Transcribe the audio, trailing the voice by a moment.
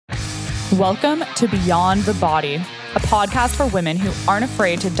Welcome to Beyond the Body, a podcast for women who aren't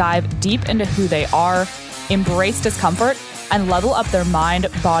afraid to dive deep into who they are, embrace discomfort, and level up their mind,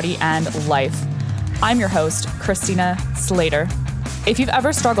 body, and life. I'm your host, Christina Slater. If you've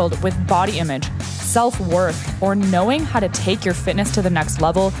ever struggled with body image, self-worth, or knowing how to take your fitness to the next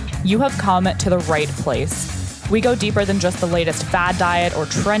level, you have come to the right place. We go deeper than just the latest fad diet or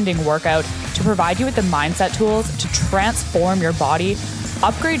trending workout to provide you with the mindset tools to transform your body,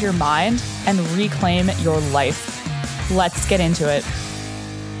 upgrade your mind, and reclaim your life. Let's get into it.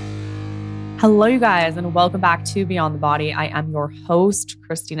 Hello, you guys, and welcome back to Beyond the Body. I am your host,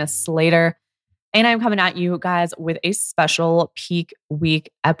 Christina Slater, and I'm coming at you guys with a special peak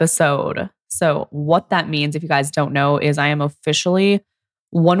week episode. So what that means, if you guys don't know, is I am officially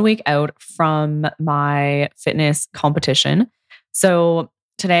 1 week out from my fitness competition. So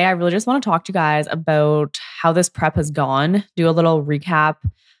today, I really just want to talk to you guys about how this prep has gone, do a little recap,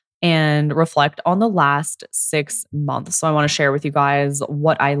 and reflect on the last 6 months. So I want to share with you guys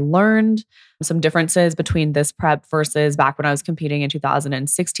what I learned, some differences between this prep versus back when I was competing in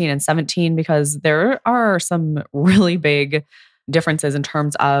 2016 and 17, because there are some really big differences in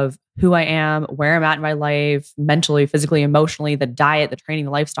terms of who I am, where I'm at in my life, mentally, physically, emotionally, the diet, the training,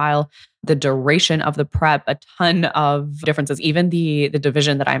 the lifestyle, the duration of the prep, a ton of differences. Even the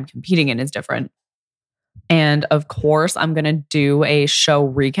division that I'm competing in is different. And of course, I'm going to do a show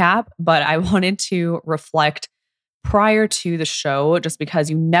recap, but I wanted to reflect prior to the show, just because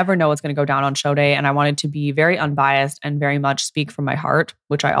you never know what's going to go down on show day. And I wanted to be very unbiased and very much speak from my heart,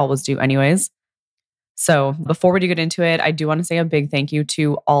 which I always do anyways. So before we do get into it, I do want to say a big thank you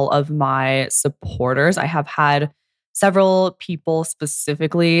to all of my supporters. I have had several people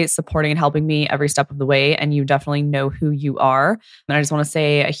specifically supporting and helping me every step of the way, and you definitely know who you are. And I just want to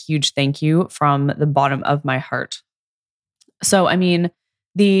say a huge thank you from the bottom of my heart. So, I mean,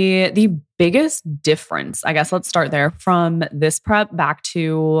 the biggest difference, I guess let's start there, from this prep back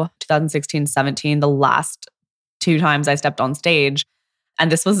to 2016-17, the last 2 times I stepped on stage. And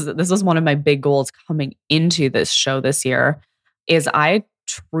this was one of my big goals coming into this show this year, is I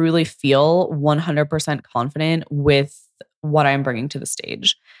truly feel 100% confident with what I'm bringing to the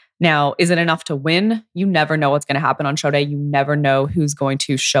stage. Now, is it enough to win? You never know what's going to happen on show day. You never know who's going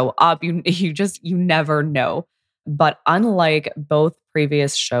to show up. You never know. But unlike both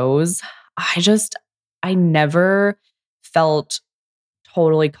previous shows, I never felt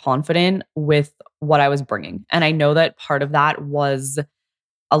totally confident with what I was bringing. And I know that part of that was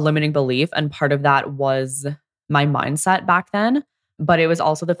a limiting belief, and part of that was my mindset back then. But it was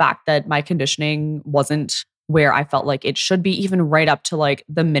also the fact that my conditioning wasn't where I felt like it should be, even right up to like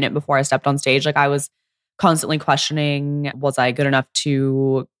the minute before I stepped on stage. Like I was constantly questioning, was I good enough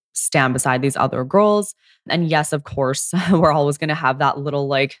to stand beside these other girls? And yes, of course, we're always going to have that little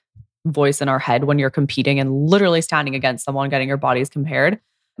like voice in our head when you're competing and literally standing against someone, getting your bodies compared.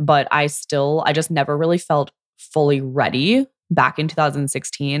 But I just never really felt fully ready back in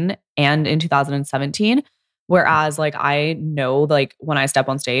 2016 and in 2017. Whereas like I know like when I step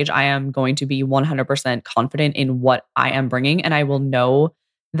on stage, I am going to be 100% confident in what I am bringing. And I will know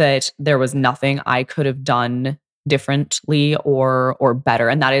that there was nothing I could have done differently or better.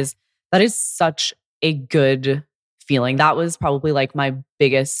 And that is such a good feeling. That was probably like my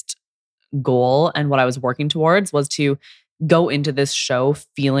biggest goal, and what I was working towards was to go into this show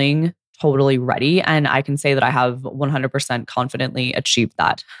feeling totally ready. And I can say that I have 100% confidently achieved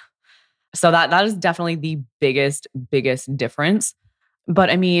that. So that is definitely the biggest difference.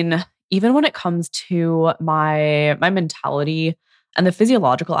 But I mean, even when it comes to my mentality and the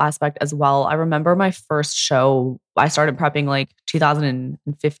physiological aspect as well, I remember my first show, I started prepping like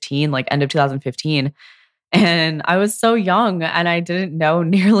 2015, like end of 2015. And I was so young and I didn't know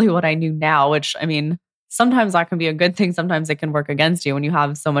nearly what I knew now, which I mean, sometimes that can be a good thing. Sometimes it can work against you when you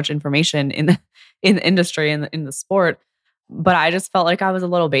have so much information in the industry and in the sport. But I just felt like I was a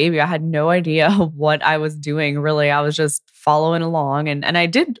little baby. I had no idea what I was doing, really. I was just following along. And I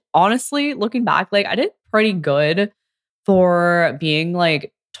did, honestly, looking back, like I did pretty good for being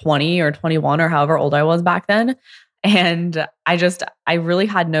like 20 or 21 or however old I was back then. And I really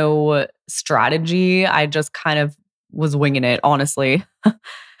had no strategy. I just kind of was winging it, honestly.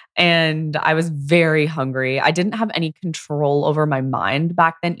 And I was very hungry. I didn't have any control over my mind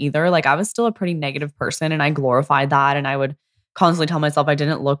back then either. Like I was still a pretty negative person, and I glorified that. And I would constantly tell myself I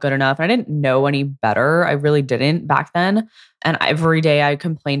didn't look good enough. And I didn't know any better. I really didn't back then. And every day I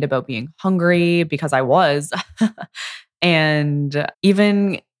complained about being hungry because I was. And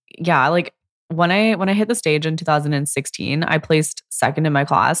even, yeah, like when I hit the stage in 2016, I placed second in my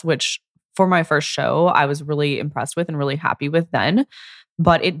class, which for my first show, I was really impressed with and really happy with then.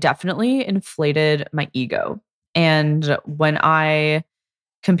 but it definitely inflated my ego. And when I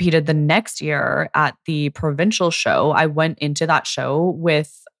competed the next year at the provincial show, I went into that show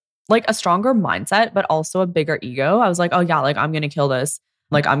with like a stronger mindset, but also a bigger ego. I was like, oh yeah, like I'm going to kill this.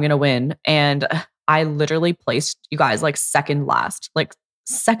 Like I'm going to win. And I literally placed, you guys, like second last, like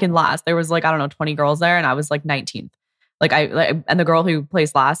second last. There was like, I don't know, 20 girls there and I was like 19th. And the girl who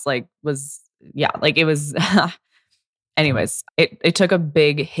placed last, like was, yeah, like it was, anyways, it took a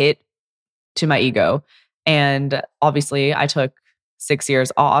big hit to my ego. And obviously I took 6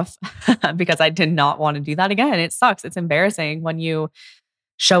 years off because I did not want to do that again. It sucks. It's embarrassing when you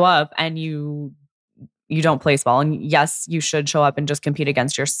show up and you don't place well. And yes, you should show up and just compete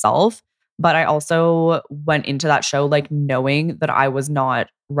against yourself. But I also went into that show like knowing that I was not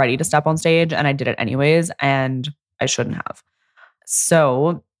ready to step on stage and I did it anyways. And I shouldn't have.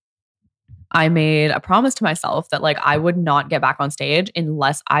 So I made a promise to myself that like I would not get back on stage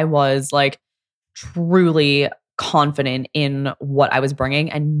unless I was like truly confident in what I was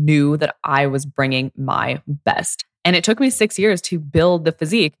bringing and knew that I was bringing my best. And it took me 6 years to build the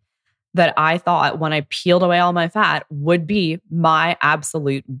physique that I thought when I peeled away all my fat would be my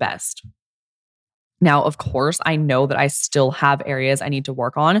absolute best. Now, of course, I know that I still have areas I need to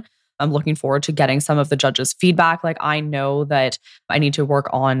work on. I'm looking forward to getting some of the judges' feedback. Like I know that I need to work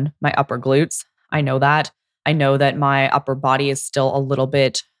on my upper glutes. I know that. I know that my upper body is still a little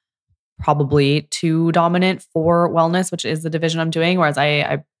bit probably too dominant for wellness, which is the division I'm doing. Whereas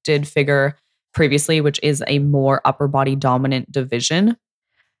I did figure previously, which is a more upper body dominant division.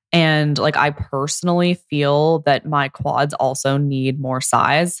 And like I personally feel that my quads also need more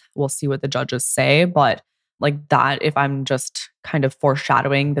size. We'll see what the judges say, but like that, if I'm just kind of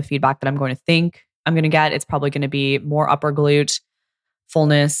foreshadowing the feedback that I'm going to think I'm going to get, it's probably going to be more upper glute,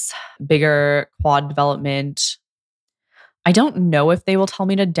 fullness, bigger quad development. I don't know if they will tell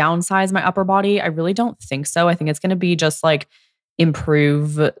me to downsize my upper body. I really don't think so. I think it's going to be just like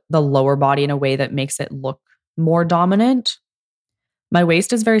improve the lower body in a way that makes it look more dominant. My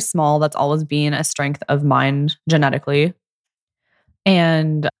waist is very small. That's always been a strength of mine genetically.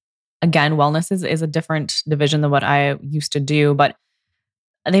 And again, wellness is a different division than what I used to do, but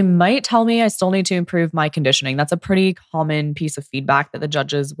they might tell me I still need to improve my conditioning. That's a pretty common piece of feedback that the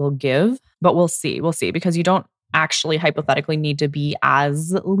judges will give, but we'll see. We'll see because you don't actually hypothetically need to be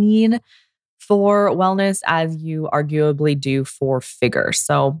as lean for wellness as you arguably do for figure.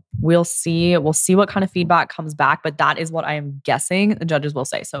 So we'll see. We'll see what kind of feedback comes back, but that is what I am guessing the judges will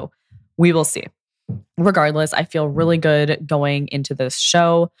say. So we will see. Regardless, I feel really good going into this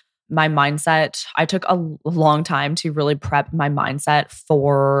show. My mindset, I took a long time to really prep my mindset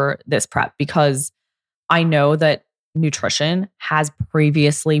for this prep because I know that nutrition has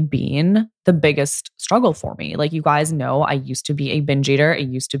previously been the biggest struggle for me. Like you guys know, I used to be a binge eater. It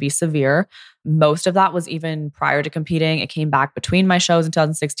used to be severe. Most of that was even prior to competing. It came back between my shows in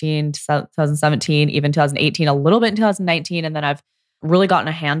 2016, 2017, even 2018, a little bit in 2019. And then I've really gotten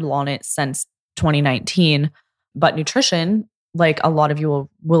a handle on it since 2019. But nutrition, like a lot of you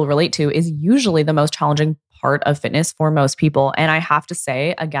will relate to, is usually the most challenging part of fitness for most people. And I have to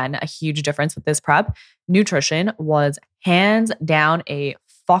say, again, a huge difference with this prep. Nutrition was hands down a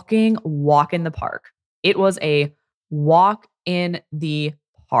fucking walk in the park. It was a walk in the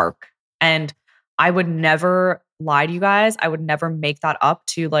park. And I would never lie to you guys. I would never make that up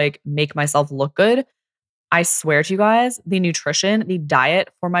to like make myself look good. I swear to you guys, the nutrition, the diet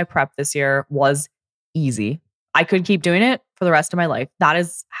for my prep this year was easy. I could keep doing it for the rest of my life. That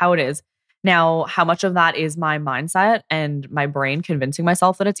is how it is. Now, how much of that is my mindset and my brain convincing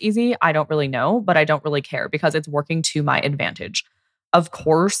myself that it's easy? I don't really know, but I don't really care because it's working to my advantage. Of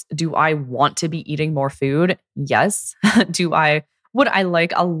course, do I want to be eating more food? Yes. Would I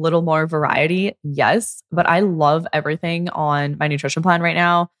like a little more variety? Yes. But I love everything on my nutrition plan right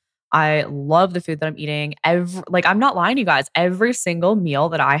now. I love the food that I'm eating. I'm not lying to you guys. Every single meal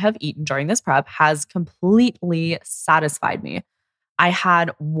that I have eaten during this prep has completely satisfied me. I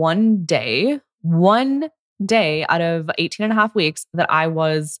had one day out of 18 and a half weeks that I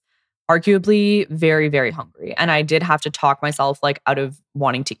was arguably very, very hungry. And I did have to talk myself like out of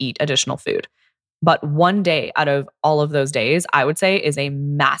wanting to eat additional food. But one day out of all of those days, I would say is a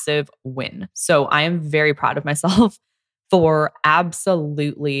massive win. So I am very proud of myself for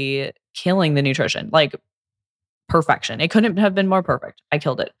absolutely killing the nutrition, like perfection. It couldn't have been more perfect. I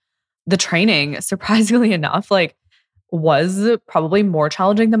killed it. The training, surprisingly enough, like was probably more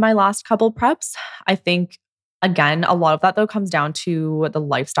challenging than my last couple preps. I think, again, a lot of that though comes down to the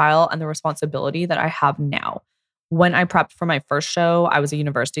lifestyle and the responsibility that I have now. When I prepped for my first show, I was a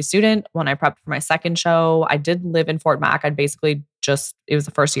university student. When I prepped for my second show, I did live in Fort Mac. I'd basically it was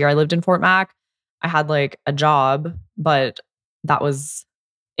the first year I lived in Fort Mac. I had like a job, but that was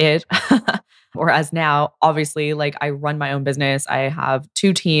it. Whereas now, obviously, like I run my own business. I have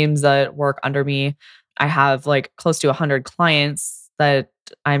 2 teams that work under me. I have like close to 100 clients that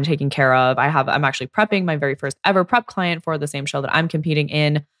I'm taking care of. I'm actually prepping my very first ever prep client for the same show that I'm competing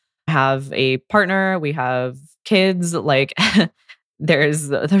in. I have a partner, we have kids, like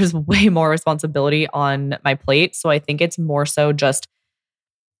there's way more responsibility on my plate. So I think it's more so just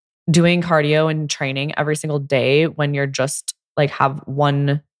doing cardio and training every single day when you're just like have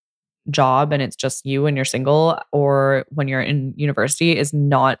one job and it's just you and you're single, or when you're in university, is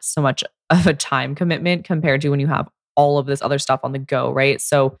not so much of a time commitment compared to when you have all of this other stuff on the go, right?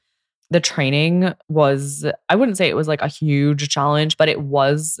 So the training was, I wouldn't say it was like a huge challenge, but it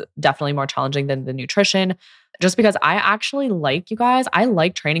was definitely more challenging than the nutrition. Just because I actually like, you guys, I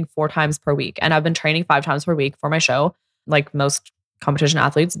like training 4 times per week. And I've been training 5 times per week for my show, like most competition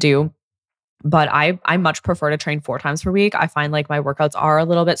athletes do. But I much prefer to train 4 times per week. I find like my workouts are a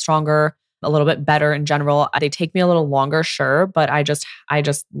little bit stronger, a little bit better in general. They take me a little longer, sure, but I just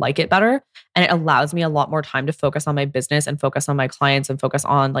like it better. And it allows me a lot more time to focus on my business and focus on my clients and focus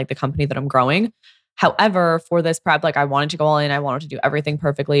on like the company that I'm growing. However, for this prep, like I wanted to go all in. I wanted to do everything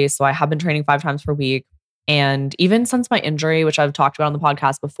perfectly. So I have been training 5 times per week. And even since my injury, which I've talked about on the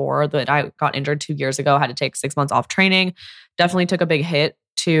podcast before, that I got injured 2 years ago, had to take 6 months off training, definitely took a big hit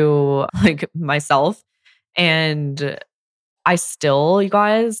to like myself. And I still, you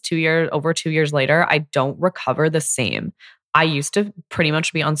guys, over 2 years later, I don't recover the same. I used to pretty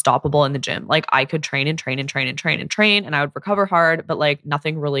much be unstoppable in the gym. Like I could train and train and train and train and train and I would recover hard, but like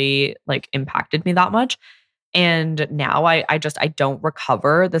nothing really like impacted me that much. And now I don't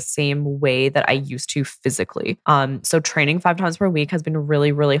recover the same way that I used to physically. So training 5 times per week has been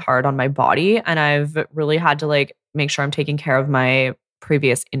really, really hard on my body. And I've really had to like make sure I'm taking care of my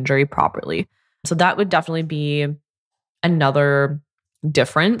previous injury properly. So that would definitely be another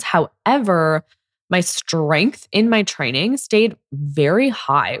difference. However, my strength in my training stayed very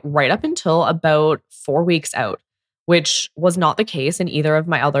high right up until about 4 weeks out, which was not the case in either of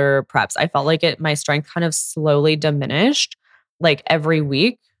my other preps. I felt like my strength kind of slowly diminished like every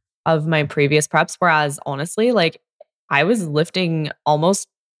week of my previous preps. Whereas honestly, like I was lifting almost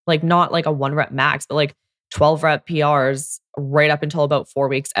like not like a 1 rep max, but like 12 rep PRs right up until about 4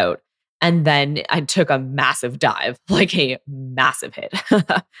 weeks out. And then I took a massive dive, like a massive hit.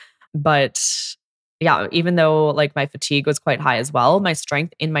 But yeah, even though like my fatigue was quite high as well, my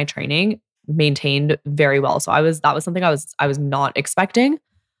strength in my training maintained very well. So that was something I was not expecting.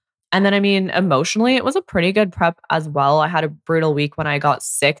 And then I mean, emotionally, it was a pretty good prep as well. I had a brutal week when I got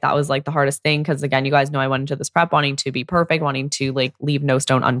sick. That was like the hardest thing because again, you guys know I went into this prep wanting to be perfect, wanting to like leave no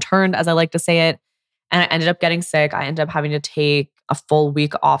stone unturned, as I like to say it. And I ended up getting sick. I ended up having to take a full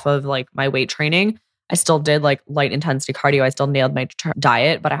week off of like my weight training. I still did like light intensity cardio. I still nailed my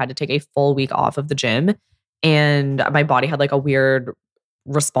diet, but I had to take a full week off of the gym. And my body had like a weird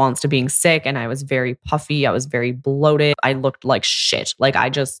response to being sick. And I was very puffy. I was very bloated. I looked like shit. Like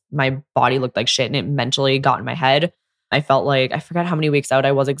my body looked like shit and it mentally got in my head. I felt like, I forgot how many weeks out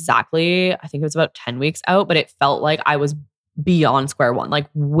I was exactly. I think it was about 10 weeks out, but it felt like I was beyond square one, like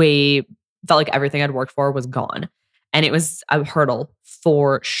felt like everything I'd worked for was gone. And it was a hurdle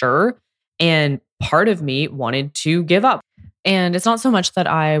for sure. And part of me wanted to give up. And it's not so much that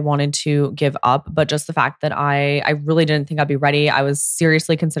I wanted to give up, but just the fact that I really didn't think I'd be ready. I was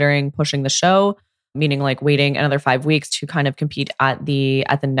seriously considering pushing the show, meaning like waiting another 5 weeks to kind of compete at the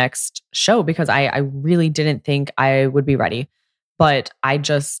next show because I really didn't think I would be ready. But I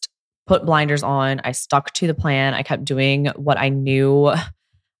just put blinders on. I stuck to the plan. I kept doing what I knew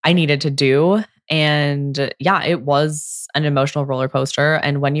I needed to do. And yeah, it was an emotional roller coaster.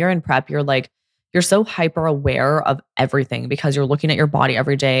 And when you're in prep, you're so hyper aware of everything because you're looking at your body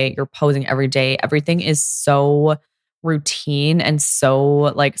every day, you're posing every day. Everything is so routine and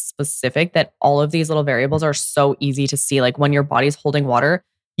so like specific that all of these little variables are so easy to see. Like when your body's holding water,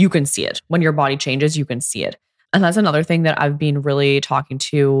 you can see it. When your body changes, you can see it. And that's another thing that I've been really talking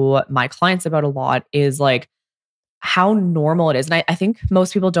to my clients about a lot is like how normal it is. And I think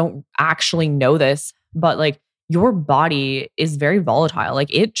most people don't actually know this, but like your body is very volatile.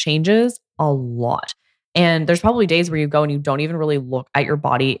 Like it changes a lot. And there's probably days where you go and you don't even really look at your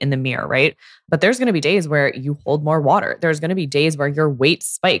body in the mirror, right? But there's going to be days where you hold more water. There's going to be days where your weight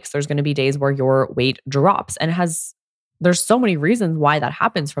spikes. There's going to be days where your weight drops. And there's so many reasons why that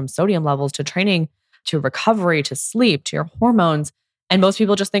happens, from sodium levels to training, to recovery, to sleep, to your hormones. And most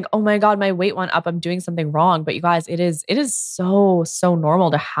people just think, oh my God, my weight went up. I'm doing something wrong. But you guys, it is so, so normal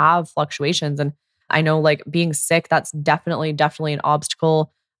to have fluctuations. And I know like being sick, that's definitely an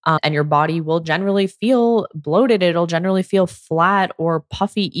obstacle. And your body will generally feel bloated. It'll generally feel flat or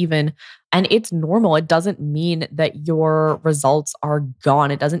puffy even. And it's normal. It doesn't mean that your results are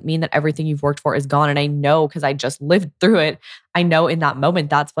gone. It doesn't mean that everything you've worked for is gone. And I know because I just lived through it. I know in that moment,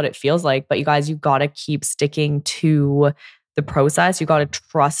 that's what it feels like. But you guys, you got to keep sticking to the process. You got to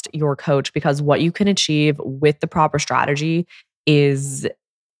trust your coach because what you can achieve with the proper strategy is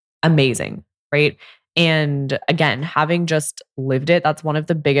amazing, right? And again, having just lived it, that's one of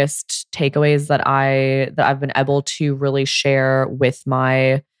the biggest takeaways that I've been able to really share with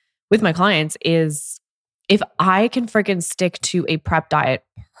my clients is if I can freaking stick to a prep diet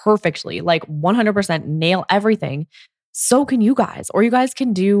perfectly, like 100% nail everything, so can you guys. Or you guys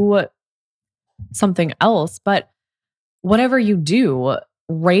can do something else, but whatever you do,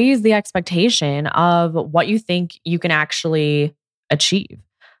 raise the expectation of what you think you can actually achieve.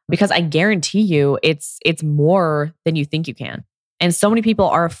 Because I guarantee you it's more than you think you can. And so many people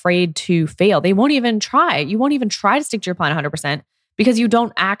are afraid to fail. They won't even try. You won't even try to stick to your plan 100% because you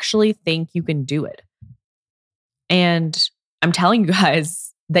don't actually think you can do it. And I'm telling you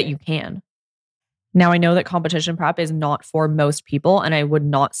guys that you can. Now, I know that competition prep is not for most people, and I would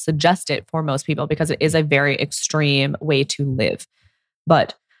not suggest it for most people because it is a very extreme way to live.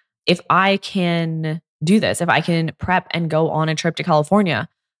 But if I can do this, if I can prep and go on a trip to California,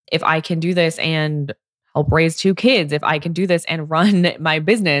 if I can do this and help raise 2 kids, if I can do this and run my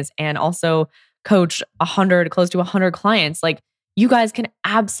business and also coach close to 100 clients, like you guys can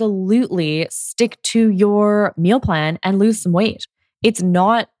absolutely stick to your meal plan and lose some weight. It's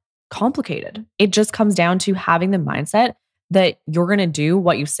not complicated. It just comes down to having the mindset that you're going to do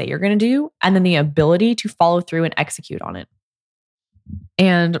what you say you're going to do, and then the ability to follow through and execute on it.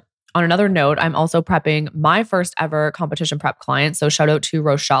 And on another note, I'm also prepping my first ever competition prep client. So shout out to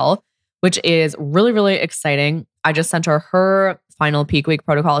Rochelle, which is really, really exciting. I just sent her final peak week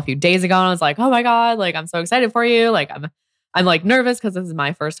protocol a few days ago. And I was like, oh my God, like I'm so excited for you. Like I'm like nervous because this is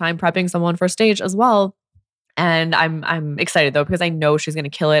my first time prepping someone for stage as well. And I'm excited though, because I know she's going to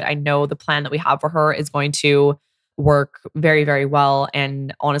kill it. I know the plan that we have for her is going to work very, very well.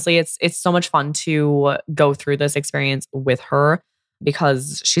 And honestly, it's so much fun to go through this experience with her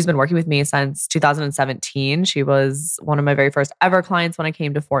because she's been working with me since 2017. She was one of my very first ever clients when I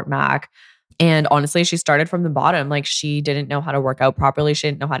came to Fort Mac. And honestly, she started from the bottom. Like she didn't know how to work out properly. She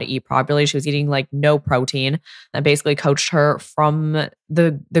didn't know how to eat properly. She was eating like no protein. I basically coached her from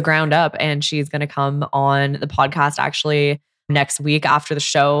the ground up. And she's going to come on the podcast actually next week after the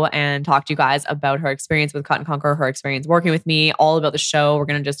show and talk to you guys about her experience with Cut and Conquer, her experience working with me, all about the show. We're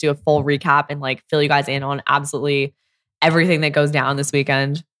going to just do a full recap and like fill you guys in on absolutely everything that goes down this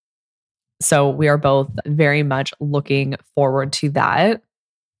weekend. So we are both very much looking forward to that.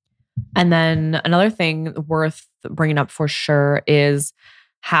 And then another thing worth bringing up for sure is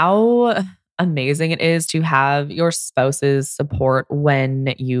how amazing it is to have your spouse's support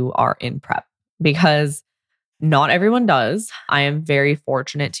when you are in prep, because not everyone does. I am very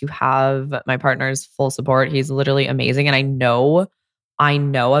fortunate to have my partner's full support. He's literally amazing. And I know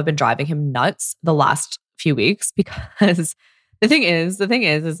I've been driving him nuts the last few weeks because the thing is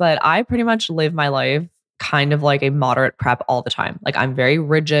that I pretty much live my life kind of like a moderate prep all the time. Like I'm very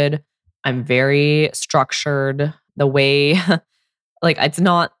rigid. I'm very structured. The way, like it's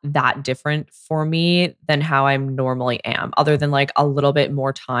not that different for me than how I normally am, other than like a little bit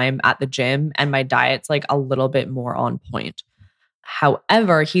more time at the gym and my diet's like a little bit more on point.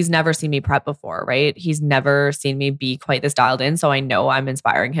 However, he's never seen me prep before, right? He's never seen me be quite this dialed in. So I know I'm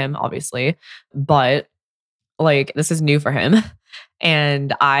inspiring him, obviously, but like this is new for him.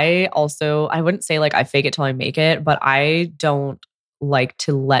 And I wouldn't say like I fake it till I make it, but I don't like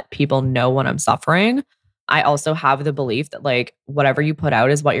to let people know when I'm suffering. I also have the belief that like whatever you put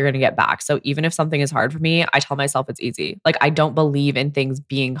out is what you're going to get back. So even if something is hard for me, I tell myself it's easy. Like I don't believe in things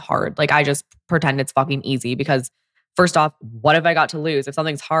being hard. Like I just pretend it's fucking easy because first off, what have I got to lose? If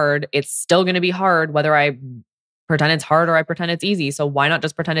something's hard, it's still going to be hard whether I pretend it's hard or I pretend it's easy. So why not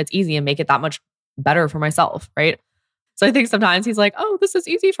just pretend it's easy and make it that much better for myself, right? So I think sometimes he's like, oh, this is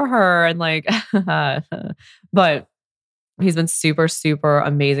easy for her. And like, but he's been super, super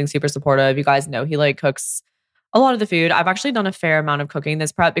amazing, super supportive. You guys know he like cooks a lot of the food. I've actually done a fair amount of cooking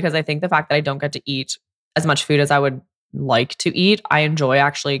this prep because I think the fact that I don't get to eat as much food as I would like to eat, I enjoy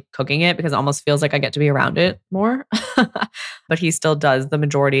actually cooking it because it almost feels like I get to be around it more. But he still does the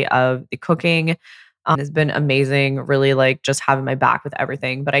majority of the cooking. It's been amazing, really like just having my back with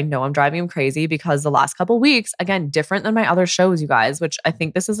everything. But I know I'm driving him crazy because the last couple weeks, again, different than my other shows, you guys, which I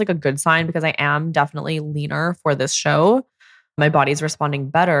think this is like a good sign because I am definitely leaner for this show. My body's responding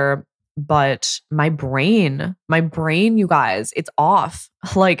better, but my brain, you guys, it's off.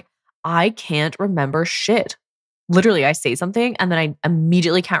 Like I can't remember shit. Literally, I say something and then I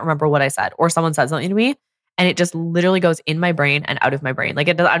immediately can't remember what I said, or someone says something to me and it just literally goes in my brain and out of my brain. Like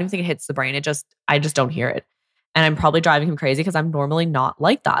it does, I don't even think it hits the brain. I just don't hear it. And I'm probably driving him crazy because I'm normally not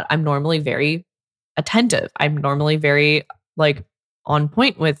like that. I'm normally very attentive. I'm normally very like on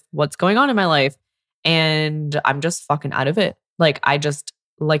point with what's going on in my life. And I'm just fucking out of it. Like I just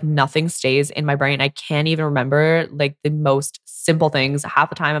like nothing stays in my brain. I can't even remember like the most simple things. Half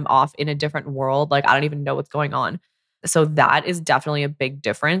the time I'm off in a different world. Like I don't even know what's going on. So that is definitely a big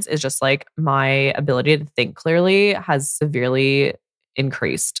difference, is just like my ability to think clearly has severely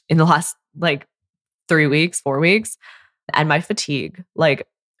increased in the last like 3 weeks, 4 weeks. And my fatigue, like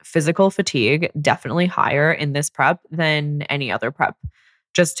physical fatigue, definitely higher in this prep than any other prep.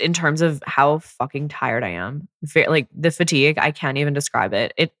 Just in terms of how fucking tired I am. Like the fatigue, I can't even describe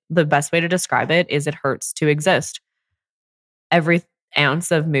it. The best way to describe it is it hurts to exist. Every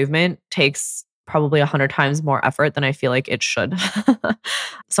ounce of movement takes probably 100 times more effort than I feel like it should.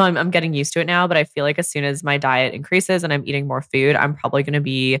 So I'm getting used to it now, but I feel like as soon as my diet increases and I'm eating more food, I'm probably going to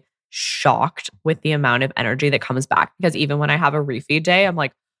be shocked with the amount of energy that comes back. Because even when I have a refeed day, I'm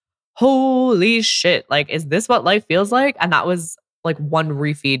like, holy shit, like, is this what life feels like? And that was like one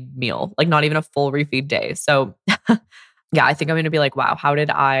refeed meal, like not even a full refeed day. So yeah, I think I'm going to be like, wow, how did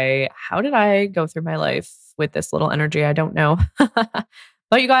I go through my life with this little energy? I don't know.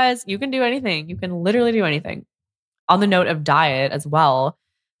 But you guys, you can do anything. You can literally do anything. On the note of diet as well.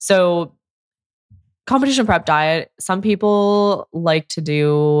 So competition prep diet, some people like to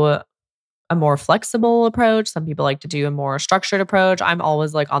do a more flexible approach. Some people like to do a more structured approach. I'm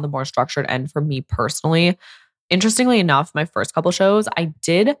always like on the more structured end for me personally. Interestingly enough, my first couple shows, I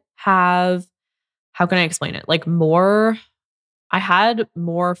did have, how can I explain it? Like I had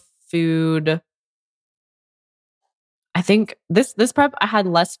more food. I think this prep, I had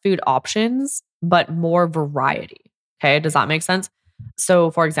less food options, but more variety. Okay. Does that make sense? So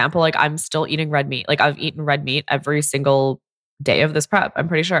for example, like I'm still eating red meat. Like I've eaten red meat every single day of this prep. I'm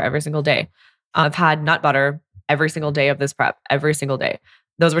pretty sure every single day. I've had nut butter every single day of this prep, every single day.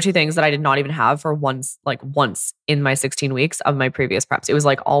 Those were two things that I did not even have for once in my 16 weeks of my previous preps. It was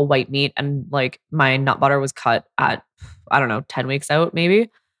like all white meat, and like my nut butter was cut at, I don't know, 10 weeks out maybe.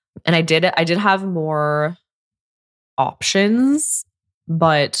 And I did have more options,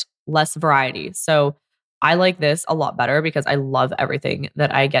 but less variety. So I like this a lot better because I love everything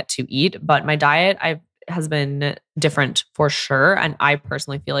that I get to eat. But my diet has been different for sure. And I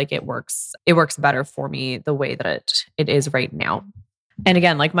personally feel like it works better for me the way that it is right now. And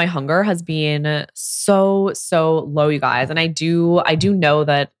again, like my hunger has been so low, you guys. And I do know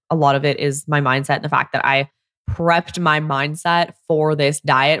that a lot of it is my mindset and the fact that I prepped my mindset for this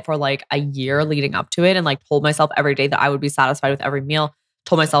diet for like a year leading up to it, and like told myself every day that I would be satisfied with every meal.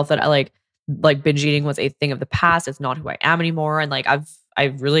 Told myself that I like binge eating was a thing of the past. It's not who I am anymore. And like I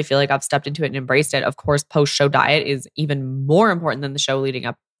really feel like I've stepped into it and embraced it. Of course, post-show diet is even more important than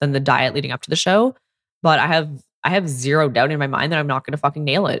the diet leading up to the show. But I have zero doubt in my mind that I'm not going to fucking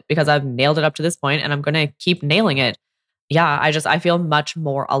nail it, because I've nailed it up to this point and I'm going to keep nailing it. Yeah, I feel much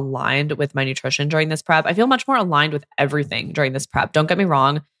more aligned with my nutrition during this prep. I feel much more aligned with everything during this prep. Don't get me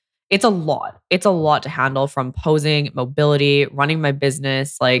wrong. It's a lot. It's a lot to handle, from posing, mobility, running my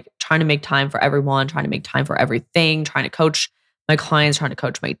business, like trying to make time for everyone, trying to make time for everything, trying to coach my clients, trying to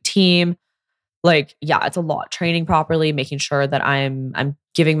coach my team. Like, yeah, it's a lot. Training properly, making sure that I'm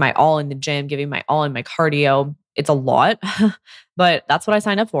giving my all in the gym, giving my all in my cardio. It's a lot, but that's what I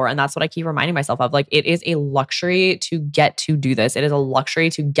signed up for. And that's what I keep reminding myself of. Like, it is a luxury to get to do this. It is a luxury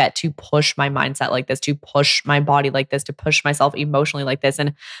to get to push my mindset like this, to push my body like this, to push myself emotionally like this.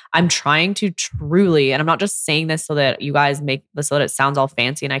 And I'm trying to truly, and I'm not just saying this so that you guys make this, so that it sounds all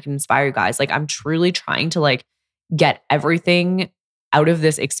fancy and I can inspire you guys. Like, I'm truly trying to like get everything out of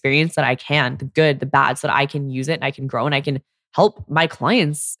this experience that I can, the good, the bad, so that I can use it and I can grow and I can help my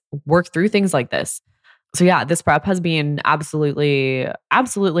clients work through things like this. So yeah, this prep has been absolutely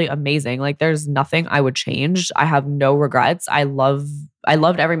amazing. Like, there's nothing I would change. I have no regrets. I loved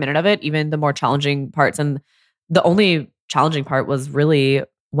every minute of it, even the more challenging parts. And the only challenging part was really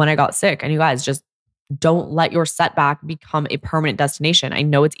when I got sick. And you guys, just don't let your setback become a permanent destination. I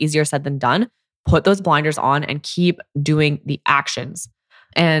know it's easier said than done. Put those blinders on and keep doing the actions.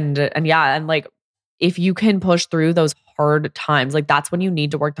 And yeah, and like, if you can push through those hard times, like that's when you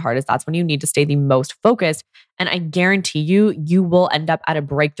need to work the hardest. That's when you need to stay the most focused. And I guarantee you, you will end up at a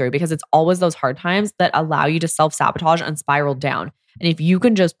breakthrough because it's always those hard times that allow you to self-sabotage and spiral down. And if you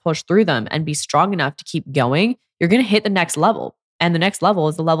can just push through them and be strong enough to keep going, you're going to hit the next level. And the next level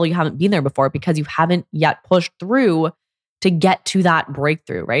is the level you haven't been there before because you haven't yet pushed through to get to that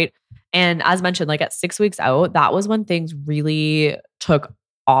breakthrough, right? And as mentioned, like at 6 weeks out, that was when things really took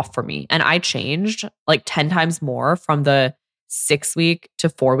off for me. And I changed like 10 times more from the 6 week to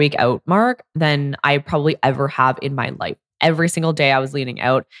 4 week out mark than I probably ever have in my life. Every single day I was leaning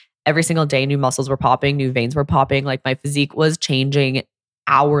out. Every single day, new muscles were popping, new veins were popping. Like my physique was changing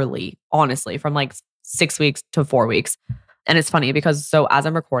hourly, honestly, from like 6 weeks to 4 weeks. And it's funny because so as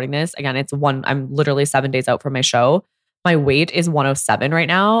I'm recording this, again, I'm literally 7 days out from my show. My weight is 107 right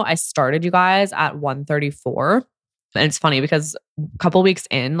now. I started, you guys, at 134. And it's funny because a couple weeks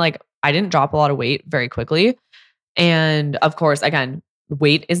in, like I didn't drop a lot of weight very quickly. And of course, again,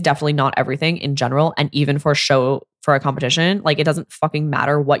 weight is definitely not everything in general. And even for a competition, like it doesn't fucking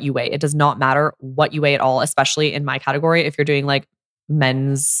matter what you weigh. It does not matter what you weigh at all, especially in my category. If you're doing like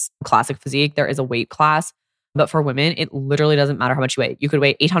men's classic physique, there is a weight class. But for women, it literally doesn't matter how much you weigh. You could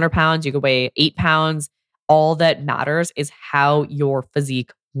weigh 800 pounds. You could weigh 8 pounds. All that matters is how your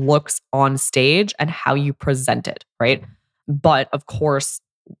physique looks on stage and how you present it, right? But of course,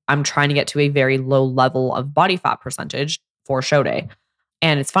 I'm trying to get to a very low level of body fat percentage for show day.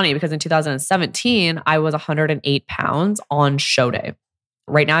 And it's funny because in 2017, I was 108 pounds on show day.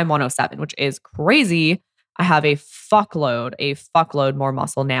 Right now I'm 107, which is crazy. I have a fuckload more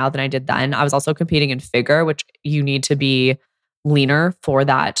muscle now than I did then. I was also competing in figure, which you need to be leaner for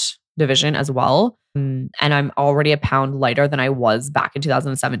that division as well. And I'm already a pound lighter than I was back in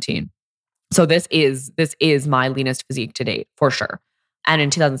 2017. So this is my leanest physique to date for sure. And in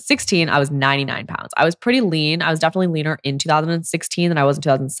 2016, I was 99 pounds. I was pretty lean. I was definitely leaner in 2016 than I was in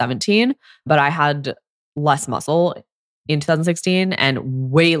 2017, but I had less muscle in 2016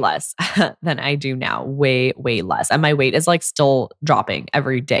 and way less than I do now. Way, way less. And my weight is like still dropping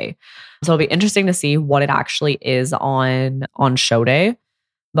every day. So it'll be interesting to see what it actually is on show day,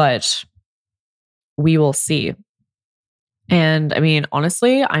 but we will see. And I mean,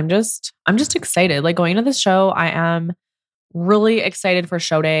 honestly, I'm just excited. Like going into this show, I am really excited for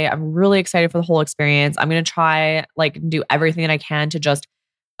show day. I'm really excited for the whole experience. I'm going to try like do everything that I can to just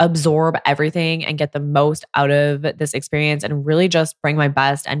absorb everything and get the most out of this experience and really just bring my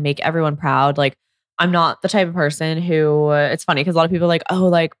best and make everyone proud. Like I'm not the type of person who it's funny because a lot of people are like, oh,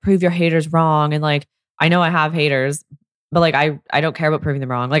 like prove your haters wrong. And like, I know I have haters, but like, I don't care about proving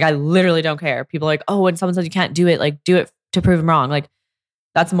them wrong. Like I literally don't care. People are like, oh, when someone says you can't do it, like do it to prove them wrong. Like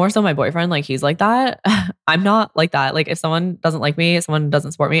that's more so my boyfriend. Like he's like that. I'm not like that. Like if someone doesn't like me, if someone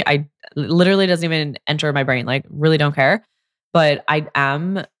doesn't support me, I literally doesn't even enter my brain. Like really don't care. But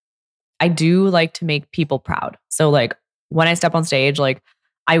I do like to make people proud. So like when I step on stage, like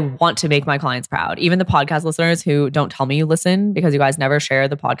I want to make my clients proud. Even the podcast listeners who don't tell me you listen because you guys never share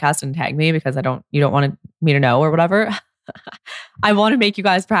the podcast and tag me because you don't want me to know or whatever. I want to make you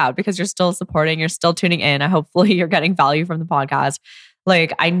guys proud because you're still supporting, you're still tuning in. Hopefully you're getting value from the podcast.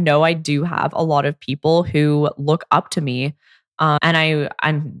 Like I know I do have a lot of people who look up to me, and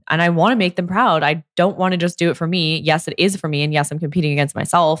I want to make them proud. I don't want to just do it for me. Yes, it is for me, and yes, I'm competing against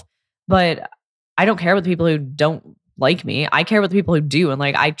myself. But I don't care about the people who don't like me. I care about the people who do, and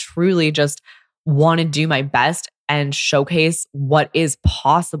like I truly just want to do my best and showcase what is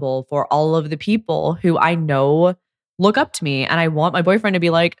possible for all of the people who I know look up to me. And I want my boyfriend to be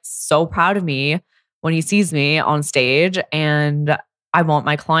like so proud of me when he sees me on stage. And I want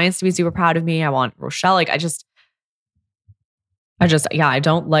my clients to be super proud of me. I want Rochelle. Like I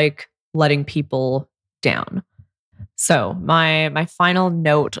don't like letting people down. So my final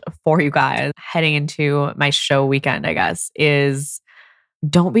note for you guys heading into my show weekend, I guess, is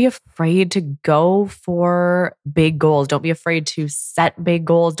don't be afraid to go for big goals. Don't be afraid to set big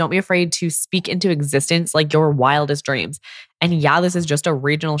goals. Don't be afraid to speak into existence like your wildest dreams. And yeah, this is just a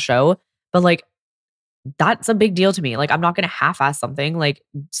regional show, but like that's a big deal to me. Like I'm not going to half-ass something. Like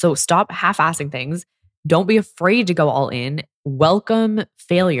so stop half-assing things. Don't be afraid to go all in. Welcome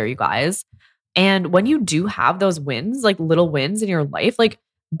failure, you guys. And when you do have those wins, like little wins in your life, like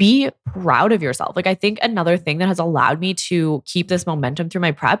be proud of yourself. Like I think another thing that has allowed me to keep this momentum through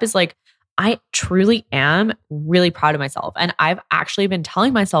my prep is like, I truly am really proud of myself. And I've actually been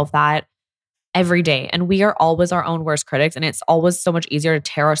telling myself that every day. And we are always our own worst critics. And it's always so much easier to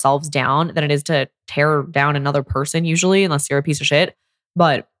tear ourselves down than it is to tear down another person usually, unless you're a piece of shit.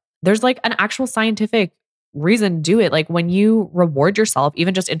 But there's like an actual scientific reason, do it. Like when you reward yourself,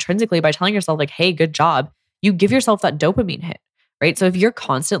 even just intrinsically by telling yourself like, hey, good job, you give yourself that dopamine hit, right? So if you're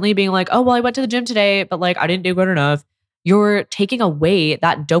constantly being like, oh, well, I went to the gym today, but like I didn't do good enough, you're taking away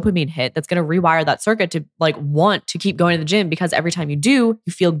that dopamine hit that's going to rewire that circuit to like want to keep going to the gym, because every time you do,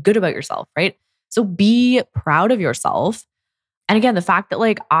 you feel good about yourself, right? So be proud of yourself. And again, the fact that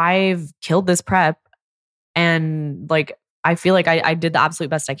like I've killed this prep and like I feel like I did the absolute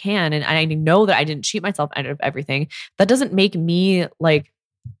best I can, and I know that I didn't cheat myself out of everything, that doesn't make me like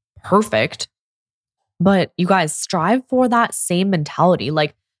perfect. But you guys, strive for that same mentality.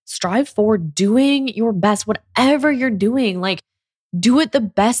 Like strive for doing your best, whatever you're doing, like do it the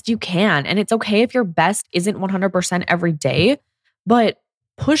best you can. And it's okay if your best isn't 100% every day, but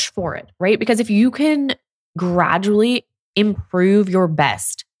push for it, right? Because if you can gradually improve your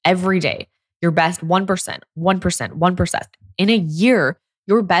best every day, your best 1%, 1%, in a year,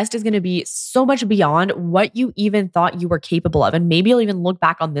 your best is going to be so much beyond what you even thought you were capable of. And maybe you'll even look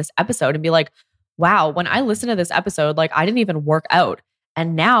back on this episode and be like, wow, when I listened to this episode, like I didn't even work out.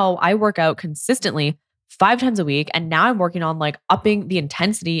 And now I work out consistently 5 times a week. And now I'm working on like upping the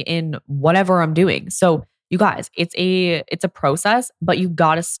intensity in whatever I'm doing. So you guys, it's a process, but you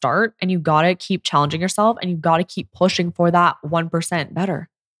got to start and you got to keep challenging yourself and you got to keep pushing for that 1% better.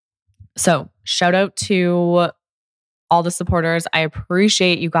 So shout out to all the supporters. I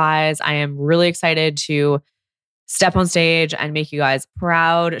appreciate you guys. I am really excited to step on stage and make you guys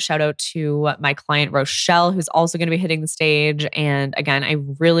proud. Shout out to my client, Rochelle, who's also going to be hitting the stage. And again, I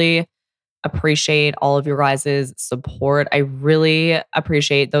really appreciate all of your guys' support. I really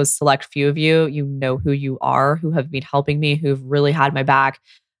appreciate those select few of you. You know who you are, who have been helping me, who've really had my back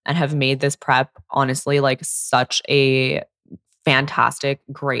and have made this prep, honestly, like such a fantastic,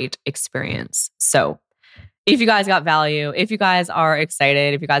 great experience. So if you guys got value, if you guys are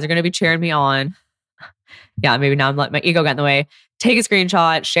excited, if you guys are going to be cheering me on, yeah, maybe now I'm letting my ego get in the way. Take a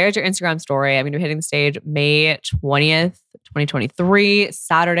screenshot, share it to your Instagram story. I'm going to be hitting the stage May 20th, 2023,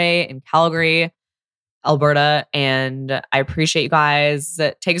 Saturday in Calgary, Alberta. And I appreciate you guys.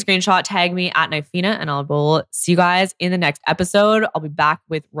 Take a screenshot, tag me at Knifina, and I will see you guys in the next episode. I'll be back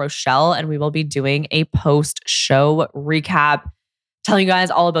with Rochelle and we will be doing a post-show recap, telling you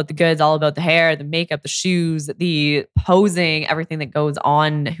guys all about the goods, all about the hair, the makeup, the shoes, the posing, everything that goes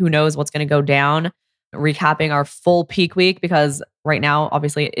on. Who knows what's going to go down. Recapping our full peak week, because right now,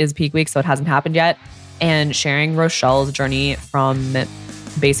 obviously it is peak week, so it hasn't happened yet. And sharing Rochelle's journey from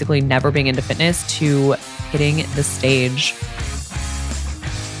basically never being into fitness to hitting the stage.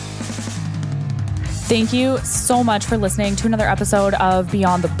 Thank you so much for listening to another episode of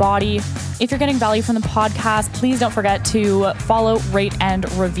Beyond the Body. If you're getting value from the podcast, please don't forget to follow, rate, and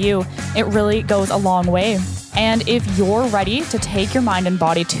review. It really goes a long way. And if you're ready to take your mind and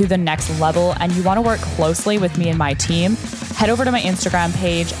body to the next level and you want to work closely with me and my team, head over to my Instagram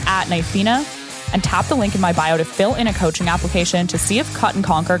page at Knifina and tap the link in my bio to fill in a coaching application to see if Cut and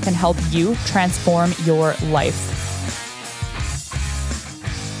Conquer can help you transform your life.